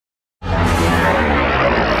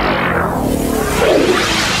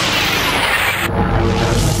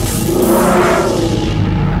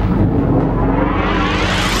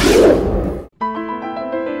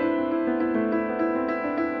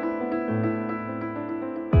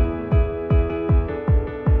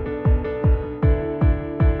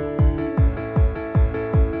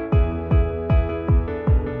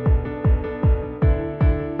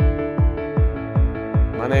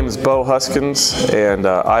name's Bo Huskins, and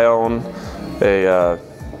I own a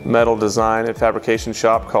metal design and fabrication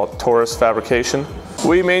shop called Taurus Fabrication.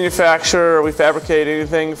 We fabricate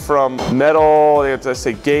anything from metal, let's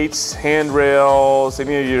say gates, handrails,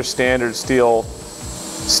 any of your standard steel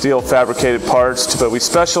fabricated parts, but we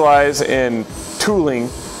specialize in tooling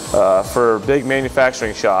for big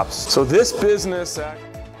manufacturing shops. So this business...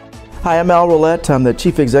 Hi, I'm Al Roulette. I'm the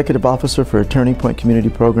Chief Executive Officer for Turning Point Community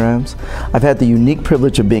Programs. I've had the unique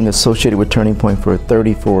privilege of being associated with Turning Point for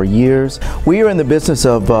 34 years. We are in the business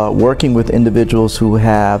of working with individuals who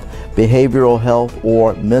have behavioral health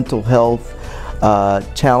or mental health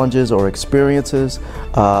challenges or experiences.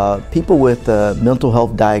 People with mental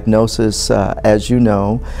health diagnosis, as you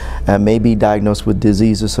know, may be diagnosed with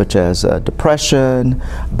diseases such as depression,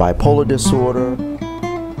 bipolar disorder.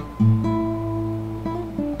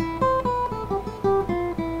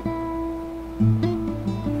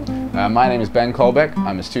 My name is Ben Colbeck.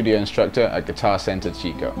 I'm a studio instructor at Guitar Center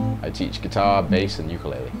Chico. I teach guitar, bass, and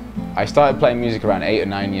ukulele. I started playing music around 8 or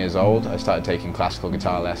 9 years old. I started taking classical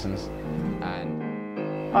guitar lessons.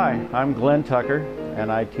 Hi, I'm Glenn Tucker,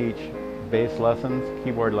 and I teach bass lessons,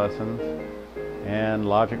 keyboard lessons, and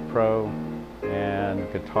Logic Pro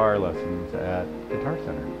and guitar lessons at Guitar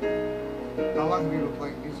Center. How long have you been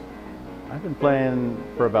playing music? I've been playing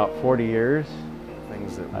for about 40 years.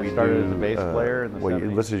 I started as a bass player in the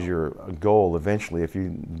 70s. This is your goal eventually, if you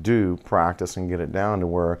do practice and get it down to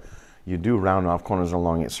where you do round off corners and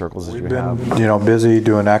elongate circles as you have. We've been, busy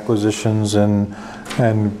doing acquisitions and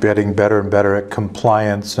getting better and better at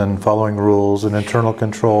compliance and following rules and internal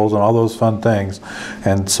controls and all those fun things.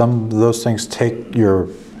 And some of those things take your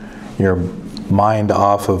mind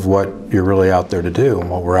off of what you're really out there to do. And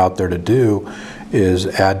what we're out there to do is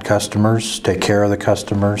add customers, take care of the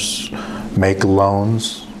customers, make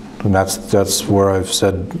loans, and that's where I've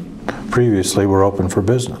said previously we're open for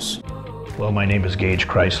business. Well, my name is Gage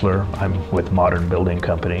Chrysler. I'm with Modern Building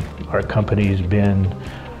Company. Our company's been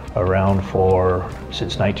around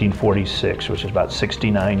since 1946, which is about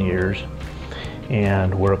 69 years.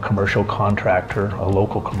 And we're a commercial contractor, a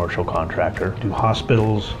local commercial contractor. We do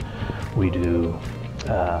hospitals, we do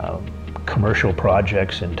commercial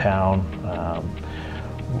projects in town.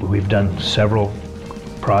 We've done several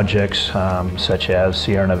projects such as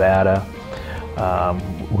Sierra Nevada.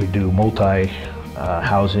 We do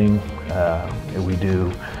multi-housing. We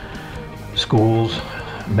do schools,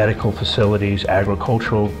 medical facilities,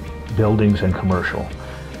 agricultural buildings, and commercial.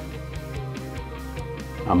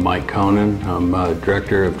 I'm Mike Conan. I'm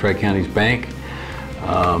director of Tri-Counties Bank,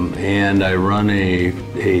 and I run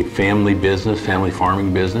a family business, family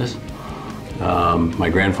farming business. My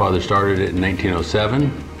grandfather started it in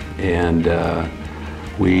 1907, and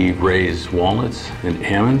we raise walnuts and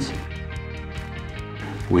almonds.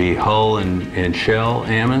 We hull and shell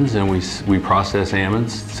almonds, and we process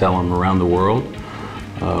almonds, sell them around the world.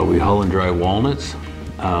 We hull and dry walnuts,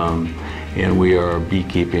 and we are a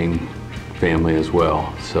beekeeping family as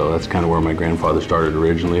well. So that's kind of where my grandfather started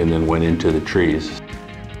originally and then went into the trees.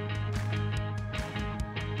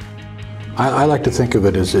 I like to think of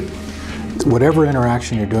it as whatever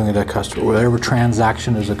interaction you're doing with that customer, whatever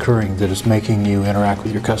transaction is occurring that is making you interact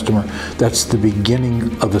with your customer, that's the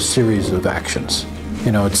beginning of a series of actions.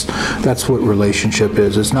 That's what relationship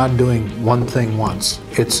is. It's not doing one thing once.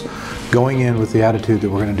 It's going in with the attitude that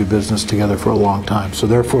we're going to do business together for a long time. So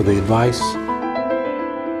therefore the advice.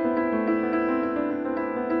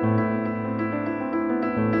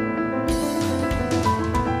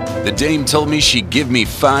 The dame told me she'd give me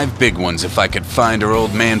 5 big ones if I could find her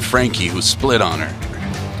old man Frankie who split on her.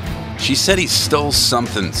 She said he stole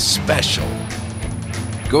something special.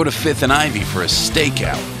 Go to 5th and Ivy for a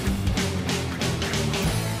stakeout.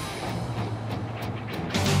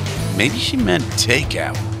 Maybe she meant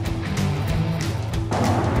takeout.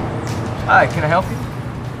 Hi, can I help you?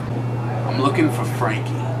 I'm looking for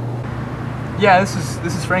Frankie. Yeah, this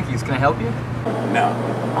is Frankie's. Can I help you? No,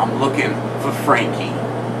 I'm looking for Frankie.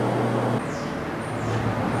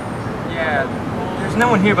 Yeah, there's no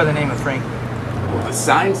one here by the name of Frankie. Well, the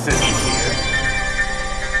sign says he's here.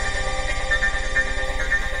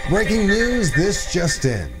 Breaking news, this just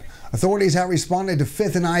in. Authorities have responded to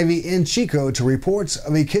 5th and Ivy in Chico to reports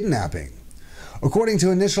of a kidnapping. According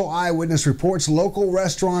to initial eyewitness reports, local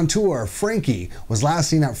restaurateur Frankie was last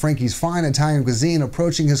seen at Frankie's Fine Italian Cuisine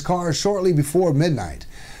approaching his car shortly before midnight.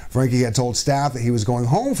 Frankie had told staff that he was going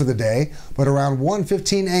home for the day, but around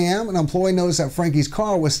 1:15 a.m., an employee noticed that Frankie's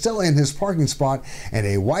car was still in his parking spot and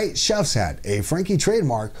a white chef's hat, a Frankie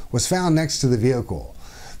trademark, was found next to the vehicle.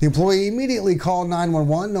 The employee immediately called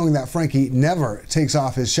 911, knowing that Frankie never takes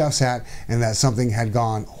off his chef's hat and that something had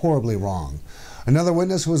gone horribly wrong. Another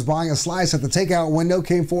witness who was buying a slice at the takeout window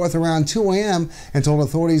came forth around 2 a.m. and told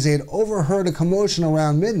authorities they had overheard a commotion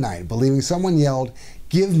around midnight, believing someone yelled,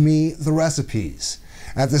 "Give me the recipes."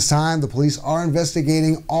 At this time, the police are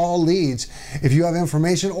investigating all leads. If you have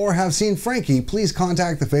information or have seen Frankie, please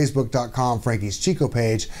contact the Facebook.com Frankie's Chico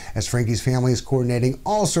page, as Frankie's family is coordinating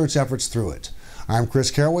all search efforts through it. I'm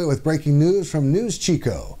Chris Caraway with breaking news from News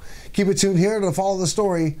Chico. Keep it tuned here to follow the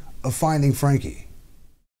story of finding Frankie.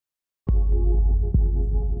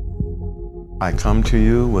 I come to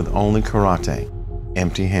you with only karate,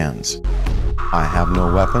 empty hands. I have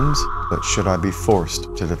no weapons, but should I be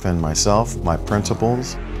forced to defend myself, my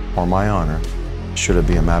principles, or my honor, should it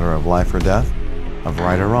be a matter of life or death, of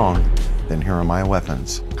right or wrong, then here are my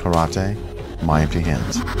weapons, karate, my empty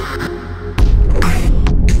hands.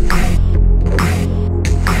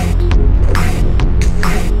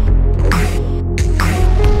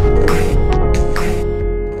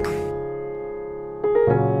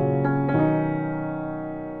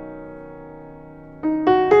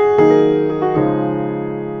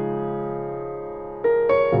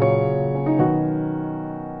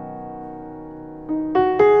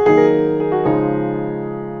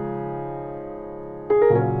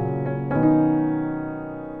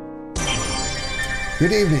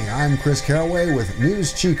 Good evening, I'm Chris Caraway with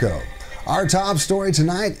News Chico. Our top story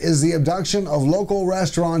tonight is the abduction of local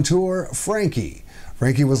restaurateur Frankie.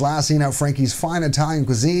 Frankie was last seen at Frankie's Fine Italian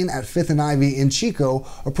Cuisine at 5th and Ivy in Chico,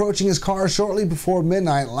 approaching his car shortly before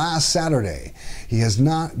midnight last Saturday. He has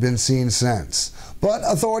not been seen since. But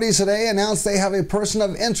authorities today announced they have a person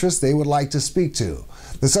of interest they would like to speak to.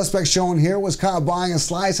 The suspect shown here was caught buying a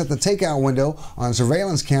slice at the takeout window on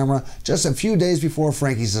surveillance camera just a few days before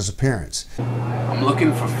Frankie's disappearance. I'm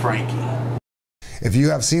looking for Frankie. If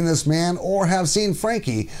you have seen this man or have seen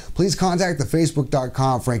Frankie, please contact the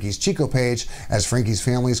Facebook.com Frankie's Chico page, as Frankie's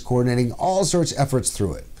family is coordinating all search efforts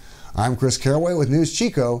through it. I'm Chris Caraway with News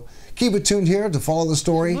Chico. Keep it tuned here to follow the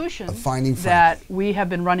story of finding Frankie. That we have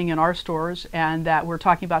been running in our stores and that we're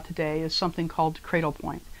talking about today is something called Cradle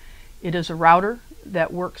Point. It is a router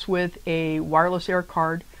that works with a wireless air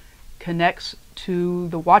card, connects to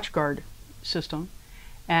the WatchGuard system,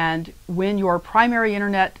 and when your primary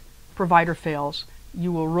internet provider fails,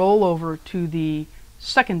 you will roll over to the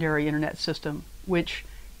secondary internet system, which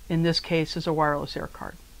in this case is a wireless air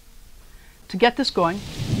card. To get this going,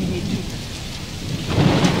 you need two things.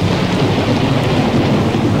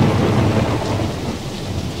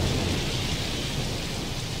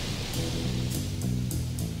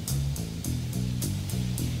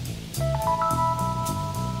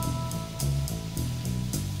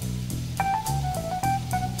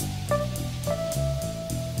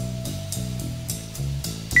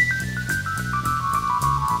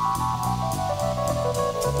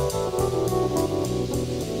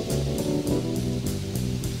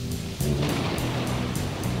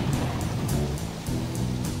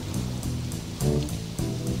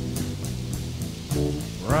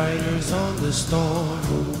 Riders on the storm,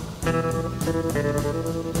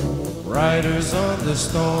 riders on the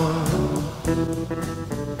storm.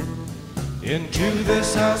 Into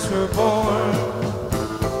this house we're born,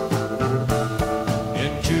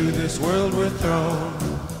 into this world we're thrown.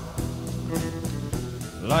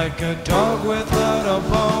 Like a dog without a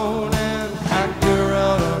bone, an actor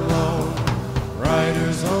out alone.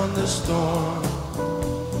 Riders on the storm,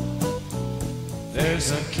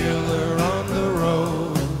 there's a killer on the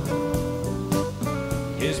road.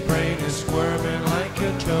 His brain is squirming like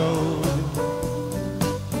a toad.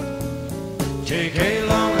 Take a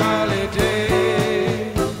long holiday.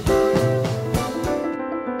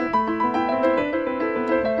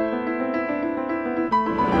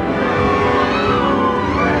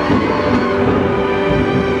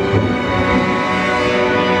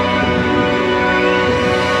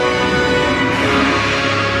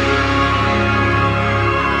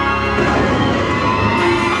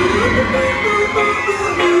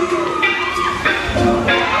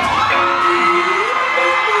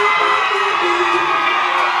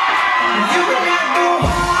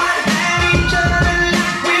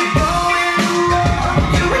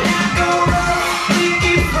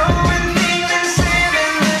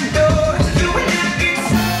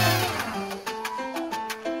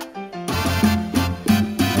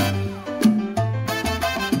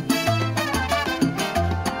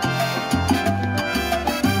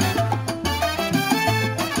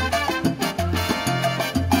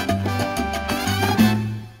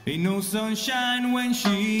 Ain't no sunshine when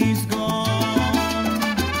she's gone.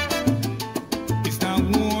 It's not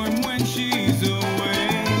warm when she's away.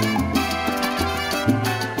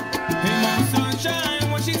 Ain't no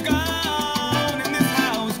sunshine when she's gone. And this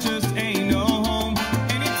house just ain't no home.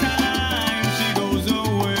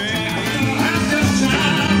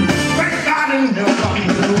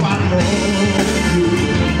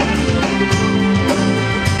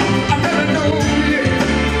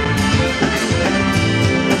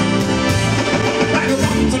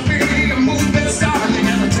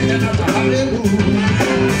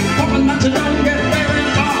 Hoping that you don't get very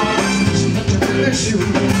far, but you really shoot.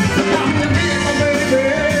 I'm your vehicle,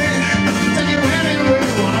 baby. Take you anywhere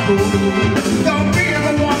you wanna go. Don't be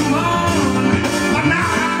the one more, but now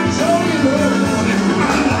I'm showing you.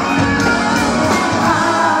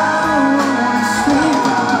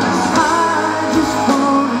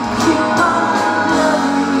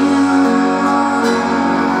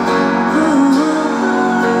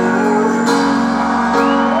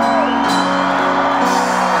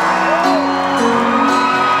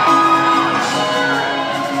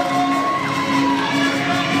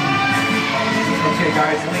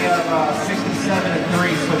 Guys, we have 67 and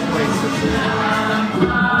 3 switch places.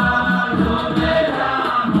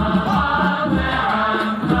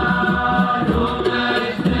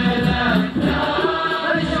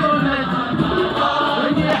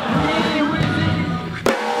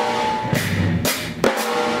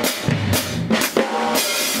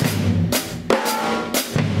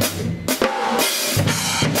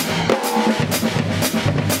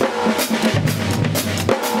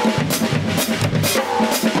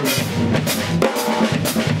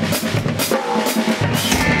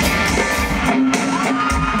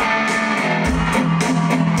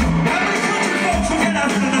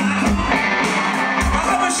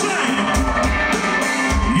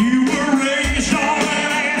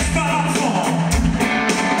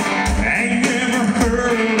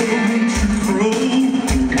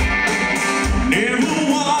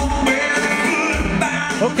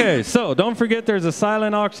 Okay, so don't forget there's a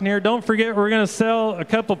silent auction here. Don't forget we're going to sell a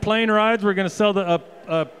couple plane rides. We're going to sell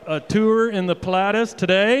a tour in the Pilatus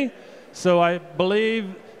today. So I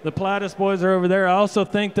believe the Pilatus boys are over there. I also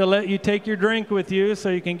think they'll let you take your drink with you so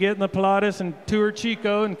you can get in the Pilatus and tour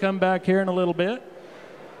Chico and come back here in a little bit.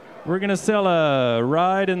 We're going to sell a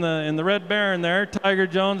ride in the Red Baron there. Tiger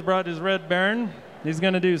Jones brought his Red Baron. He's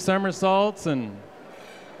going to do somersaults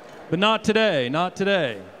but not today, not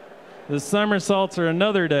today. The somersaults are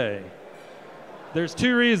another day. There's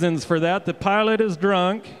two reasons for that. The pilot is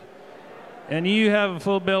drunk, and you have a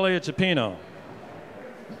full belly of Chipino.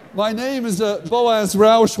 My name is Boaz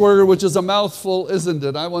Rauschwerger, which is a mouthful, isn't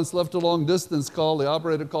it? I once left a long-distance call. The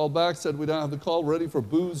operator called back, said, we don't have the call ready for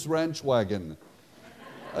Boo's Ranch Wagon.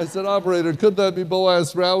 I said, operator, could that be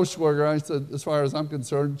Boaz Rauschwerger? I said, as far as I'm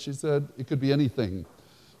concerned, she said, it could be anything.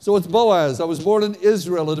 So it's Boaz. I was born in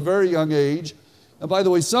Israel at a very young age. And by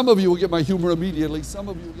the way, some of you will get my humor immediately. Some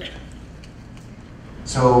of you will get...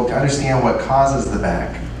 So to understand what causes the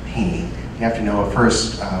back pain, you have to know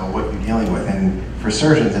first what you're dealing with. And for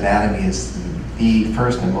surgeons, anatomy is the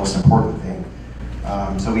first and most important thing.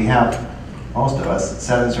 So we have, most of us,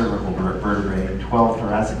 7 cervical vertebrae, 12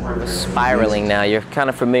 thoracic vertebrae. Spiraling now. You're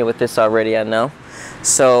kind of familiar with this already, I know.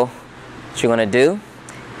 So what you're going to do,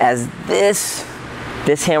 as this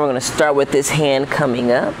hand, we're going to start with this hand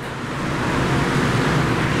coming up.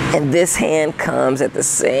 And this hand comes at the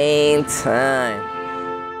same time.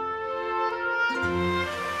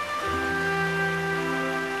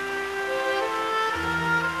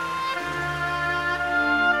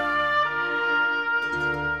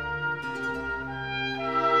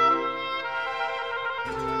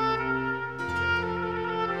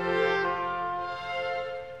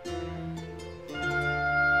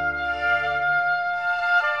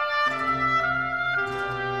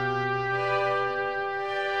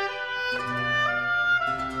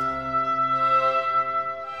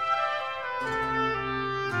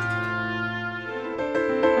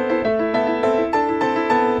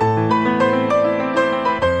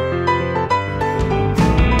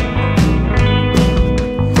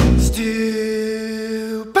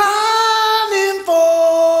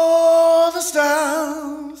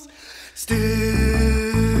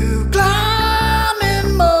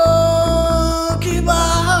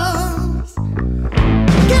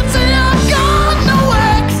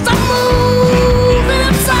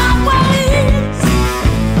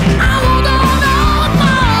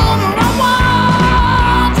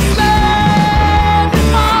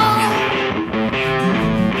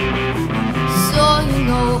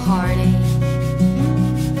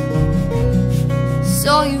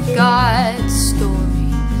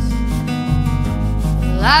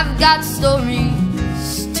 I've got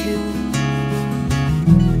stories too.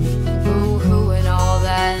 Boo-hoo and all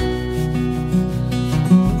that.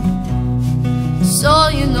 So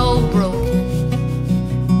you know Broken,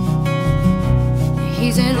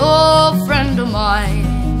 he's an old friend of mine.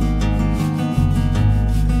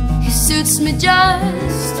 He suits me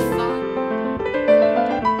just